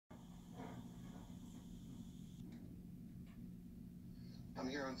I'm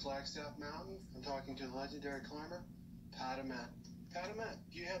here on Flagstaff Mountain. I'm talking to the legendary climber, Pat Ament. Pat Ament,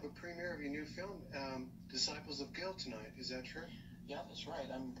 you have a premiere of your new film, Disciples of Guilt, tonight. Is that true? Yeah, that's right.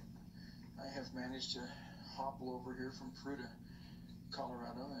 I have managed to hobble over here from Peru to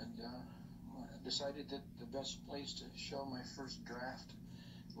Colorado, and decided that the best place to show my first draft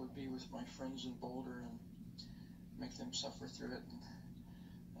would be with my friends in Boulder and make them suffer through it.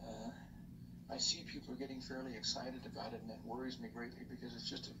 And, I see people are getting fairly excited about it, and that worries me greatly because it's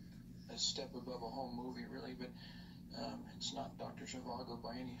just a step above a home movie, really. But it's not Dr. Zhivago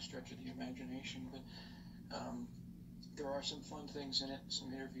by any stretch of the imagination. But there are some fun things in it,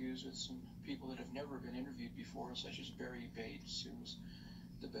 some interviews with some people that have never been interviewed before, such as Barry Bates, who was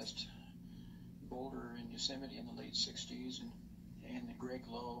the best boulderer in Yosemite in the late 60s, and Greg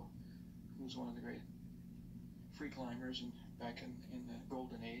Lowe, who was one of the great free climbers back in the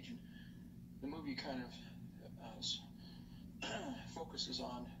Golden Age. And the movie kind of focuses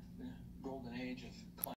on the Golden Age of climbing.